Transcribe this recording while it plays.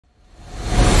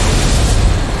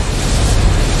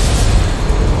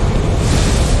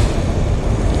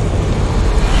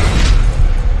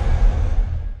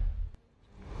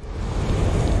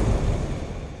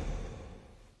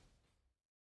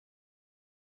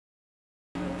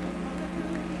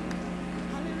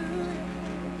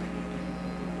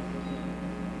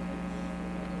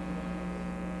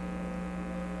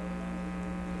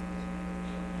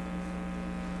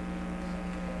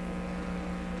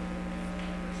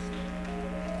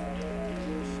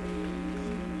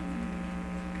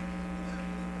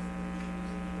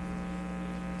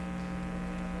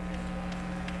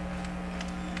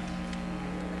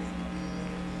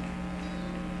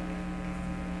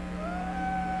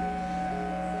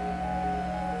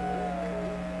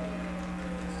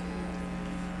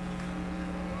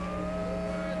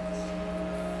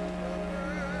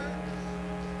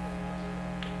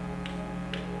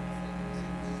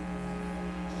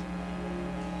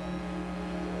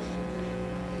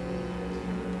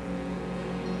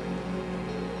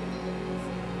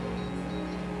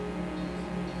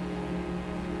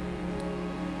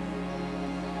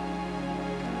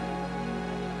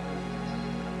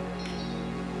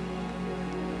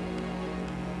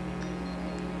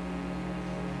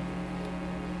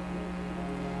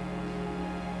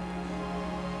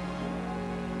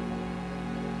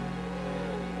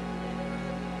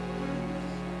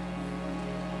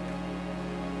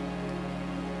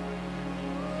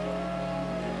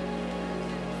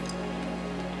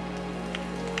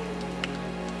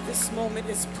This moment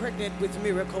is pregnant with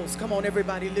miracles. Come on,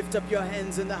 everybody, lift up your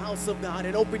hands in the house of God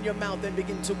and open your mouth and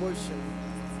begin to worship.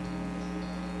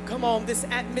 Come on, this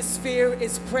atmosphere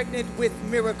is pregnant with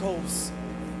miracles.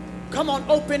 Come on,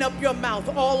 open up your mouth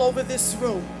all over this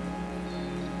room.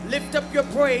 Lift up your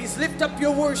praise, lift up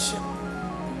your worship.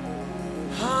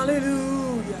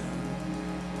 Hallelujah.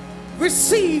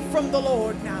 Receive from the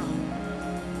Lord now.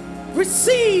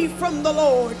 Receive from the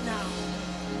Lord now.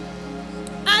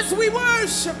 As we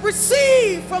worship,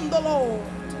 receive from the Lord.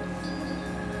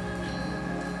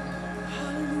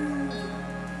 Hallelujah.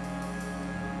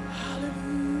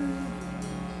 Hallelujah.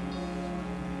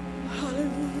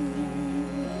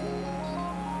 Hallelujah.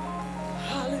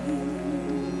 Hallelujah.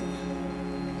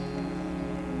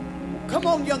 Come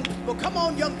on, young people. Come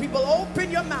on, young people.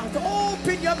 Open your mouth.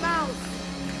 Open your mouth.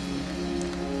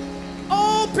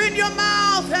 Open your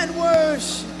mouth and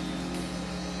worship.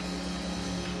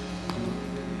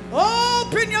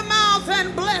 Open your mouth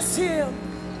and bless him.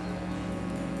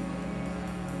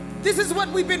 This is what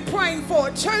we've been praying for.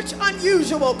 Church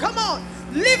unusual. Come on.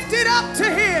 Lift it up to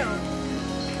him.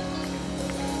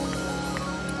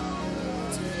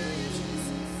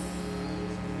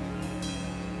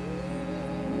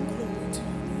 Glory to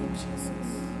your name, Jesus.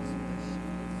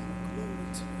 Glory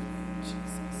to your name,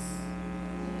 Jesus.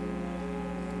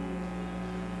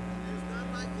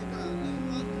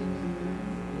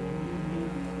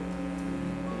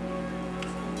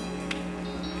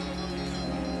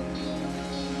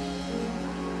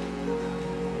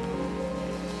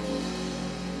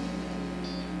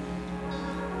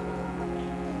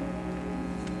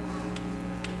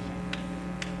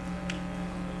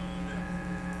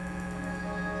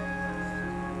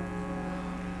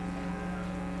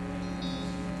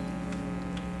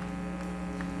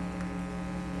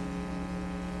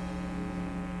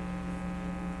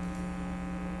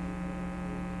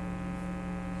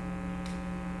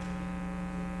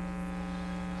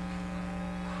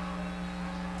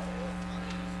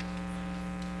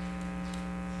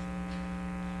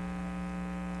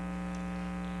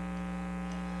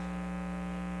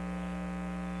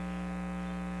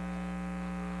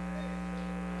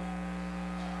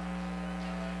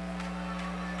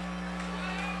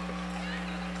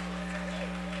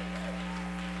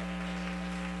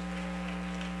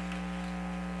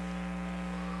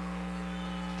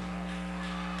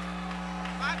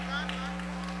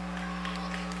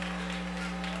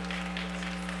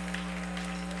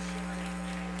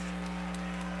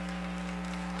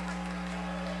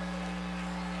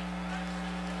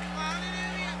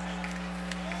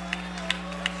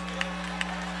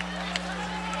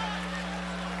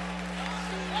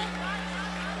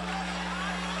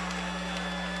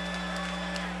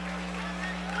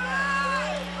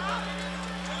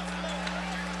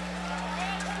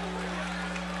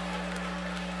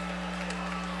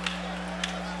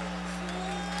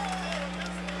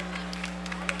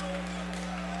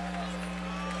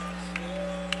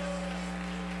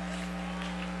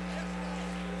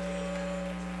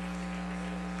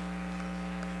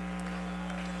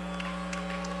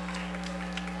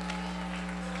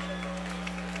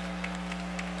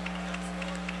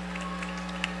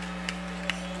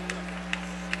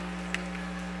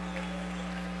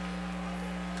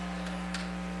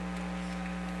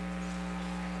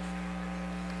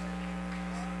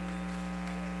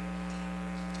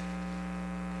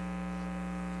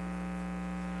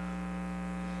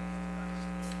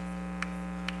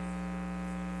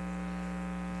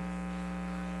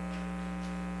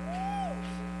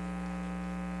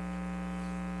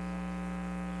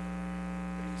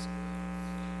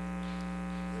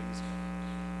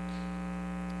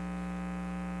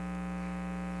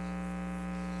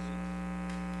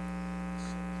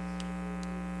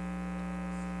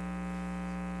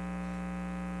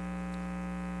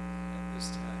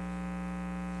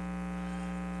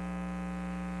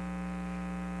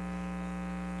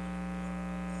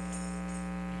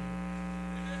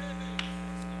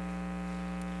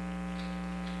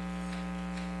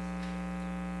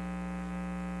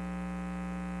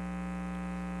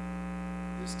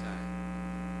 This time,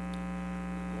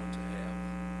 we're going to have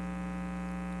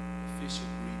official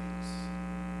greetings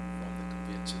from the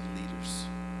convention leaders.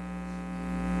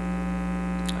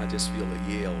 I just feel a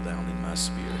yell down in my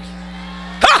spirit.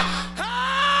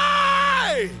 Ha!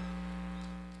 Hey!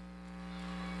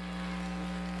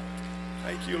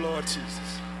 Thank you, Lord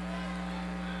Jesus.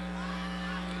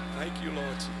 Thank you,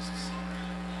 Lord Jesus.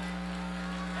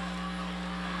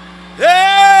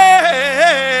 Hey!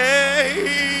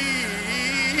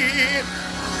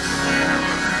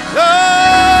 Oh!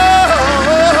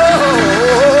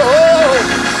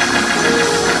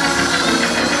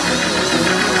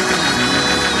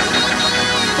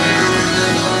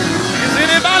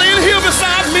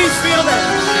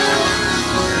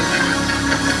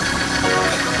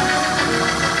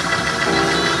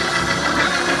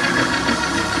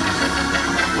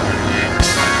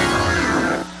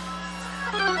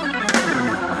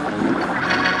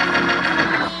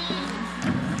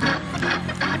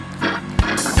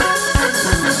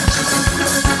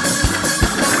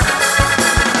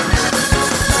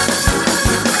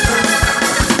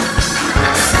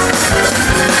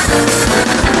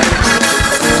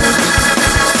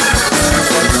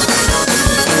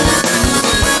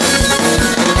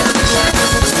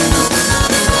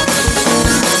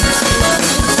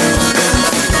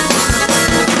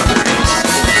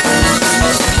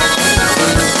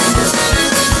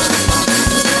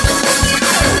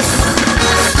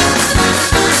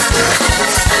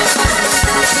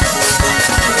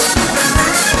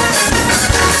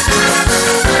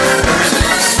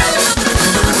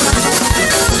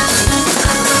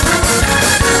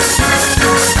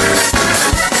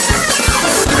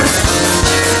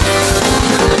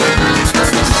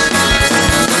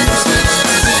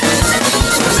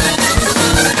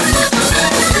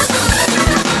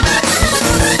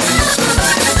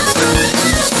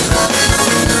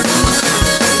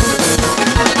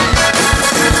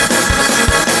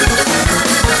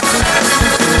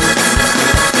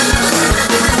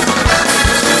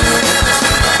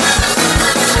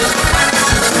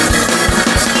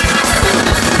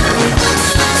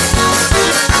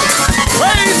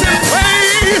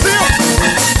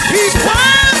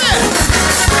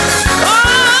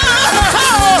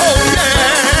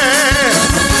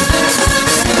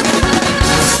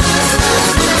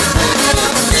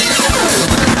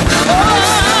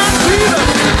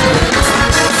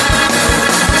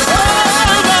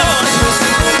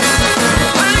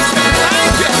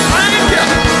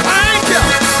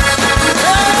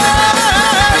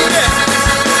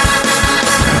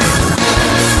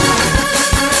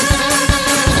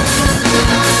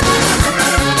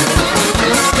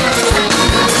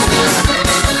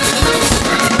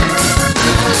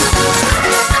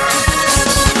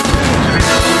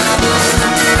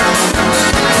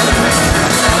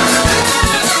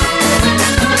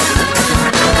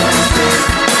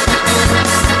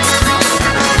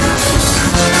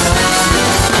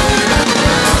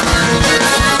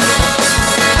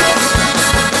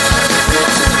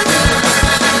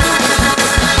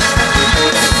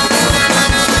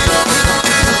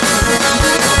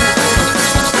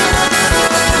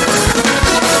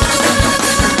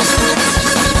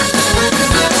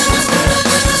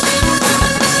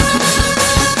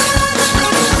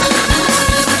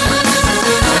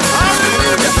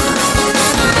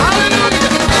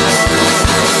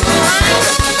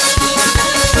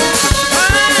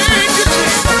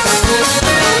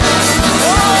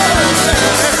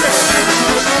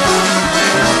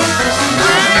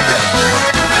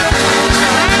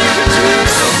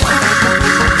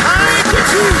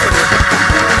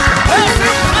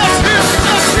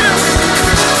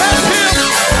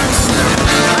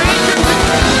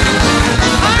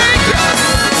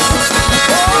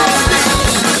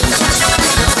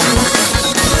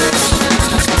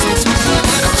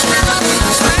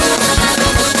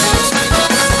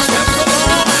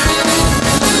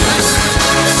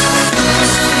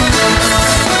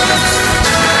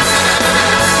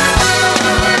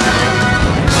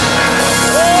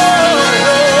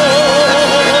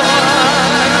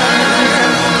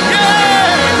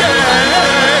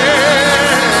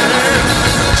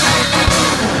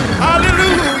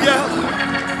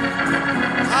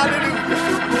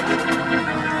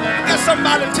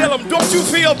 somebody and tell them, don't you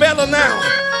feel better now?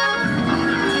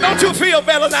 Don't you feel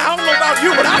better now? I don't know about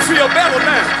you, but I feel better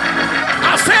now.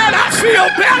 I said I feel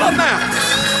better now.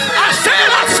 I said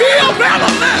I feel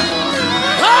better now.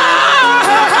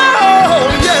 Oh,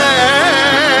 yeah.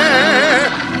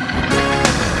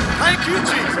 Thank you,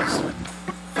 Jesus.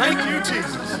 Thank you,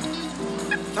 Jesus.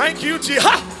 Thank you, Jesus.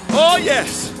 Ha! Oh,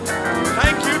 yes.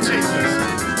 Thank you, Jesus.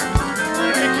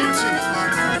 Thank you,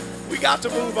 Jesus. We got to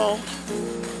move on.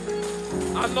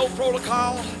 I know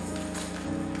protocol.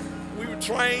 We were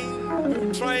trained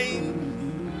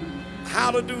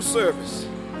how to do service.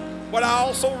 But I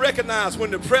also recognize when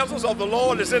the presence of the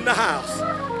Lord is in the house,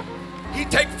 he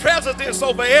takes precedence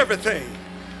over everything.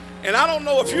 And I don't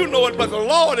know if you know it, but the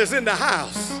Lord is in the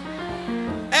house.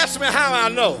 Ask me how I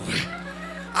know.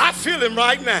 I feel him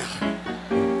right now.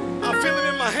 I feel him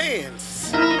in my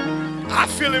hands. I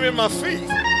feel him in my feet.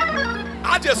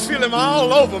 I just feel him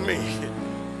all over me.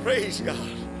 Praise God.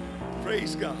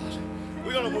 Praise God.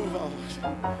 We're going to move on.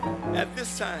 At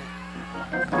this time,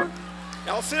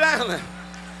 y'all sit down now.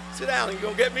 Sit down. You're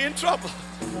going to get me in trouble.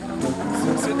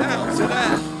 Sit down. Sit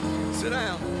down. Sit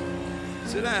down.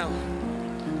 Sit down.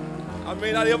 I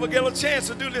may not ever get a chance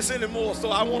to do this anymore, so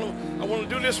I want to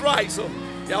do this right. So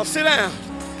y'all sit down.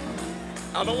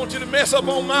 I don't want you to mess up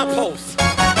on my post.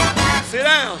 Sit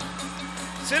down.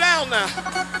 Sit down now.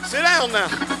 Sit down now.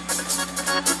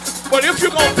 But if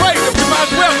you're going to praise him, you might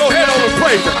as well go ahead on and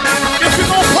praise him. If you're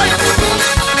going to praise him.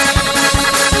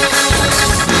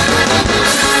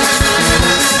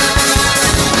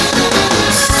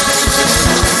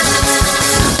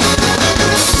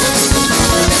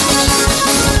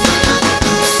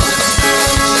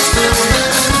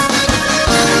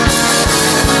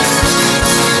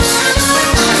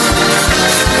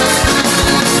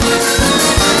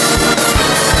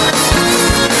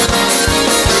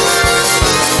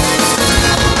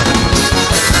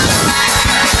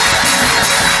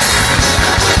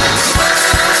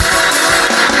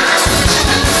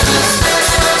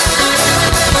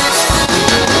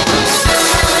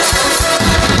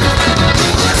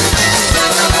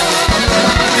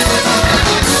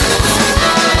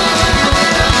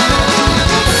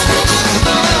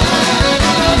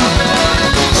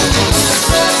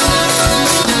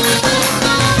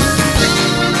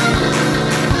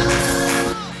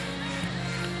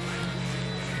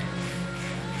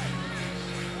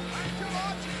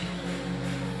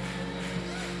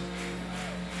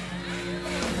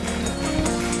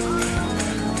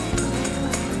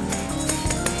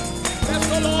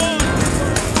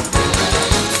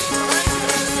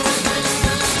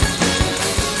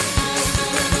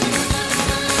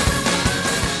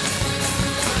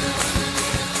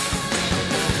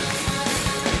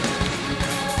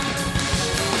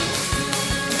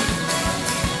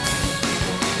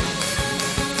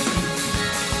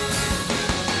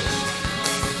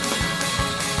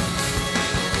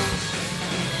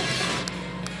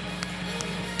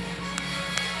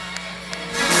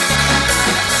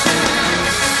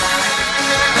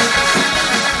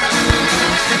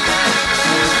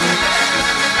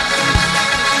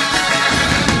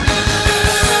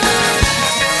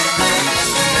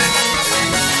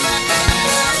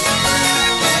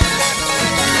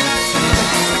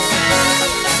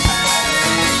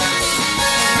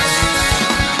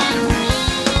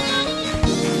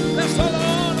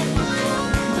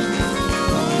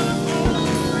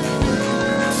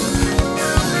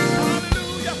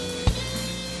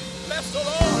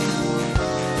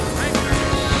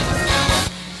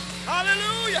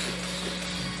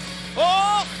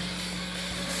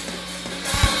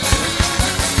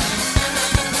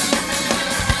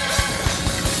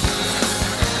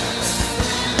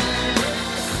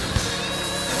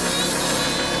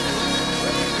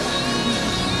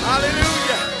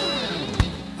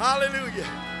 Hallelujah.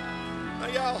 Now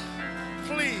y'all,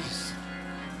 please,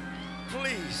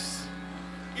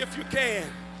 if you can,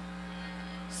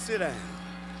 sit down.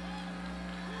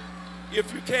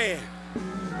 If you can,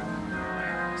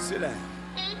 sit down.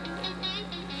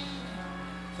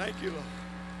 Thank you, Lord.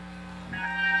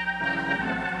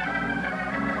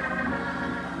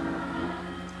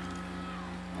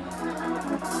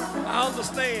 I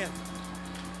understand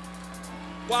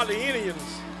why the Indians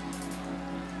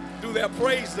do their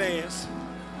praise dance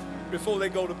before they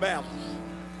go to battle.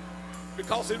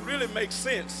 Because it really makes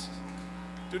sense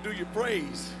to do your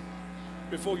praise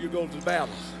before you go to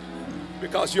battle.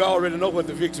 Because you already know what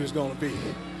the victory is going to be.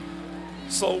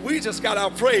 So we just got our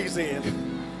praise in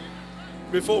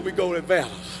before we go to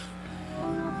battle.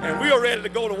 And we are ready to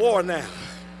go to war now.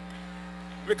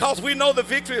 Because we know the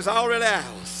victory is already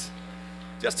ours.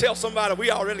 Just tell somebody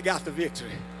we already got the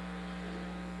victory.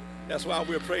 That's why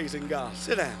we're praising God.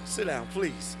 Sit down,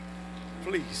 please.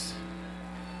 Please.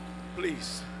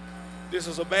 Please. This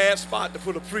is a bad spot to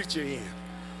put a preacher in.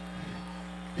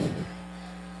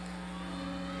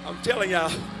 I'm telling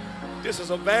y'all, this is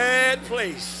a bad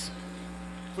place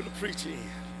to put a preacher in.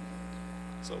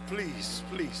 So please,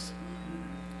 please,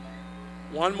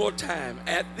 one more time.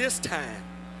 At this time,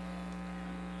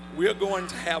 we're going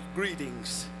to have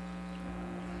greetings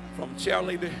from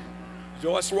Chairlady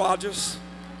Joyce Rogers,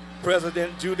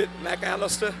 President Judith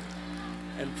McAllister,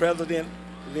 and President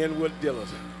Linwood Dillard.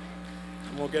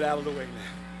 I'm going to get out of the way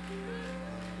now.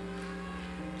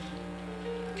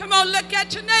 Come on, look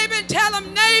at your neighbor and tell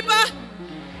him, neighbor,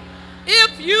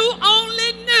 if you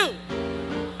only knew.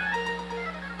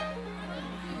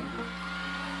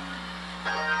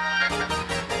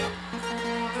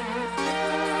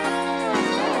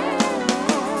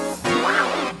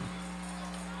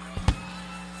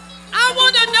 I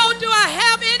want to know, do I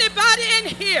have anybody in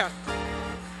here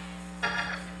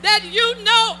that you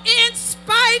know, in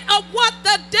spite of what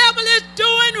the devil is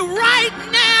doing right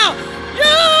now,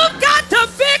 you've got the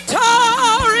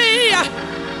victory.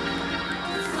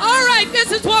 All right,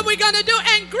 this is what we're going to do.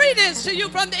 And greetings to you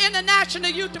from the International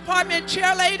Youth Department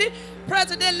Chairlady,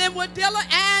 President Linwood Dillard,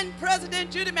 and President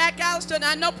Judy McAllister. And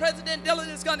I know President Dillard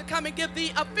is going to come and give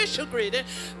the official greeting.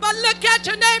 But look at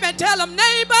your neighbor and tell him,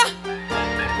 neighbor,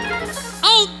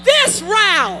 on this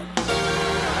round,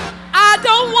 I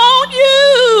don't want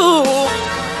you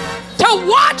to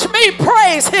watch me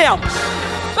praise him,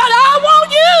 but I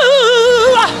want you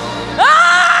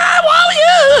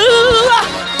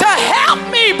to help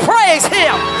me praise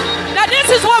him. Now this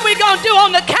is what we're going to do.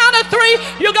 On the count of three,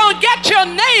 you're going to get your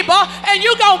neighbor and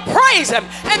you're going to praise him.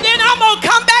 And then I'm going to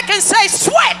come back and say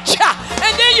switch.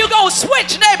 And then you're going to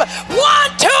switch neighbor. 1, 2,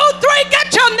 3,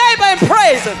 get your neighbor and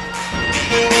praise him.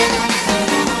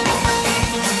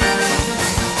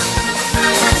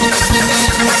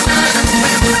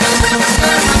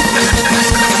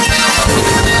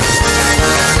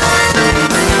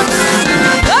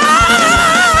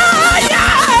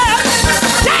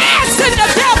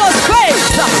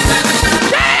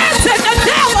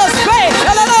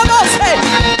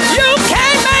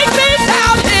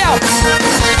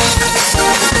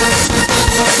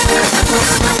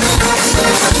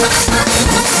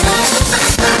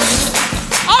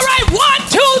 All right, 1,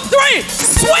 2, 3,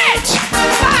 switch.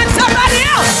 Find somebody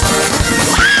else.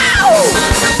 Wow!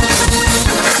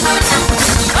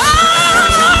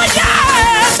 Oh,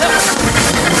 yes!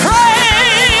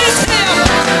 Praise him.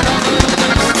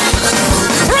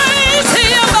 Praise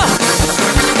him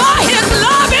for his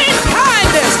loving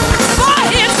kindness, for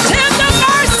his tender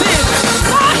mercy,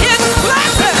 for his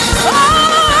blessing. Oh,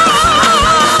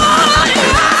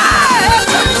 yes!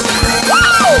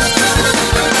 Woo!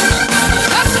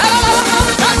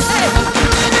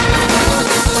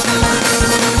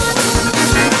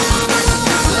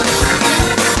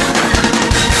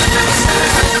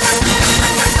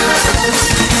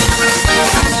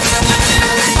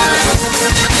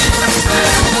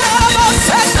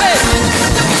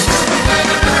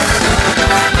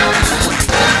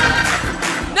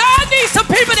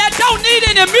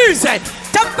 Music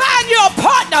to find you a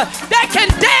partner that can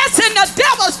dance in the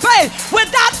devil's face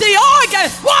without the organ.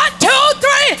 1, 2,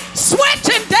 3, switch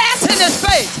and dance in his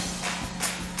face.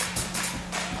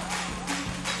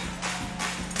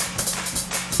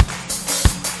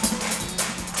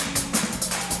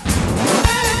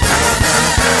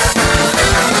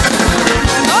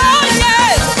 Oh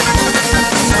yes!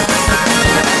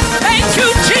 Thank you,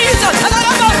 Jesus.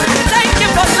 Thank you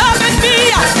for loving me.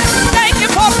 Thank you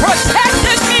for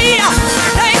protecting me.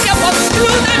 Thank you for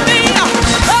soothing me.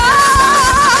 Oh!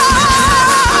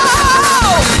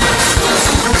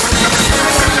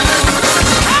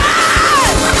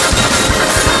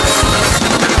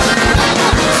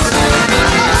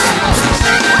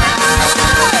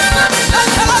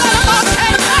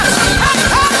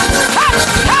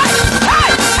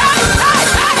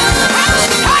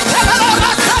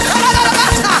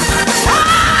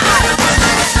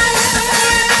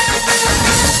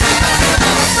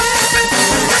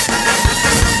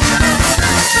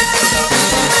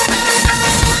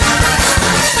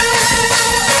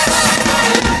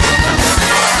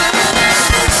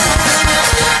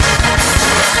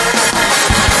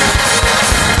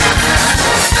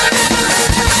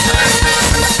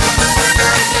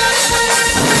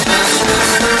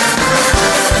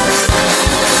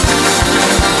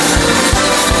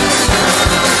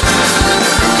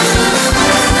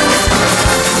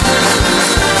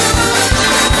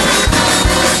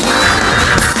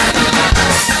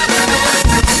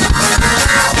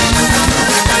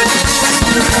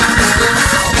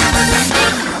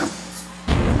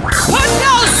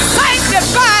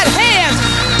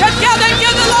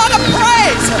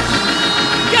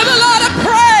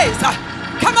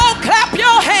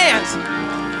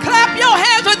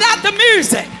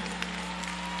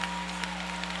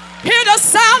 Hear the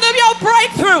sound of your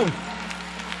breakthrough.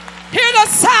 Hear the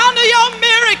sound of your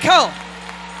miracle.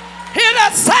 Hear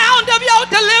the sound of your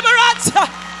deliverance.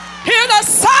 Hear the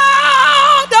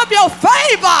sound of your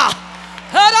favor.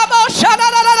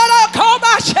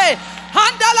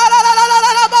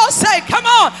 Come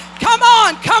on, come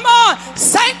on, come on.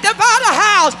 Sanctify the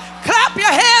house. Clap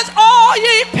your hands, all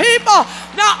ye people.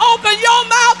 Now open your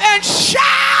mouth and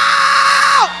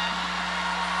shout.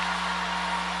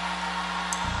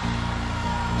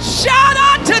 Shout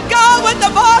out to God with the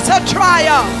voice of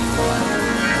triumph.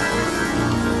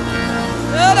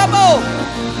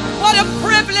 What a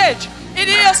privilege it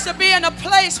is to be in a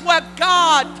place where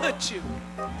God put you.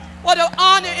 What an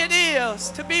honor it is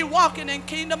to be walking in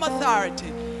kingdom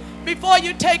authority. Before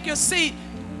you take your seat,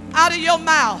 out of your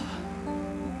mouth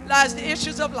lies the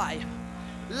issues of life.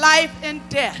 Life and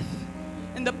death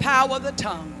in the power of the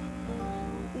tongue.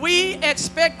 We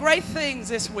expect great things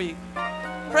this week.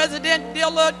 President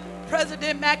Dillard,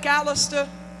 President McAllister,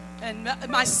 and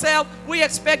myself, we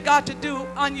expect God to do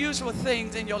unusual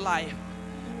things in your life.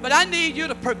 But I need you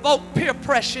to provoke peer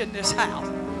pressure in this house.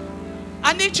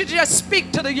 I need you to just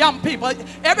speak to the young people.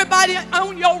 Everybody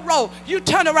on your row, you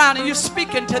turn around and you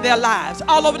speak into their lives.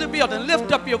 All over the building,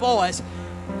 lift up your voice.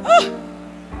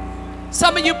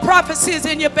 Some of you, prophecy is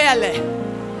in your belly.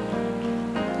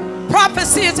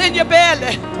 Prophecy is in your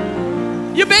belly.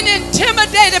 You've been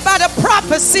intimidated by the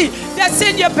prophecy that's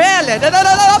in your belly.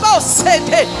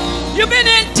 You've been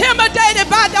intimidated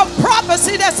by the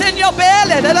prophecy that's in your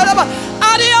belly.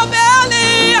 Out of your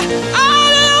belly,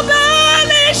 out of your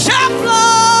belly shall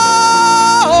flow.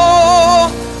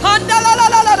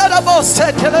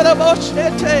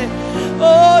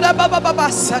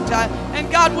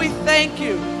 And God, we thank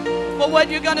you for what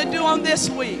you're going to do on this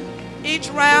week. Each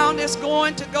round is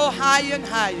going to go higher and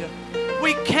higher.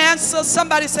 We cancel,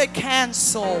 somebody say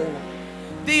cancel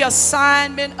the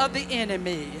assignment of the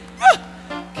enemy.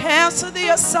 Cancel the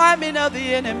assignment of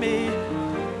the enemy.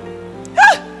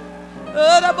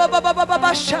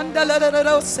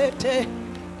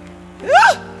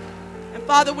 And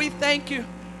Father, we thank you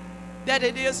that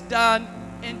it is done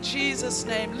in Jesus'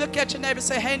 name. Look at your neighbor and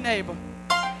say, hey neighbor,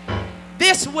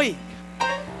 this week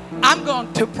I'm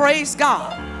going to praise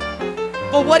God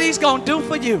for what he's going to do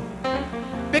for you.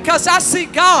 Because I see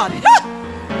God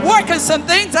working some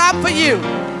things out for you.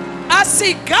 I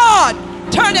see God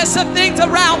turning some things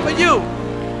around for you.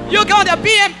 You're going to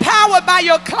be empowered by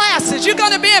your classes. You're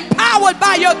going to be empowered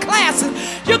by your classes.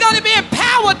 You're going to be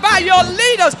empowered by your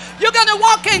leaders. You're going to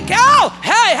walk and go.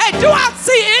 Hey, do I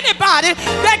see anybody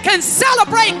that can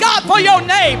celebrate God for your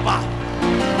neighbor?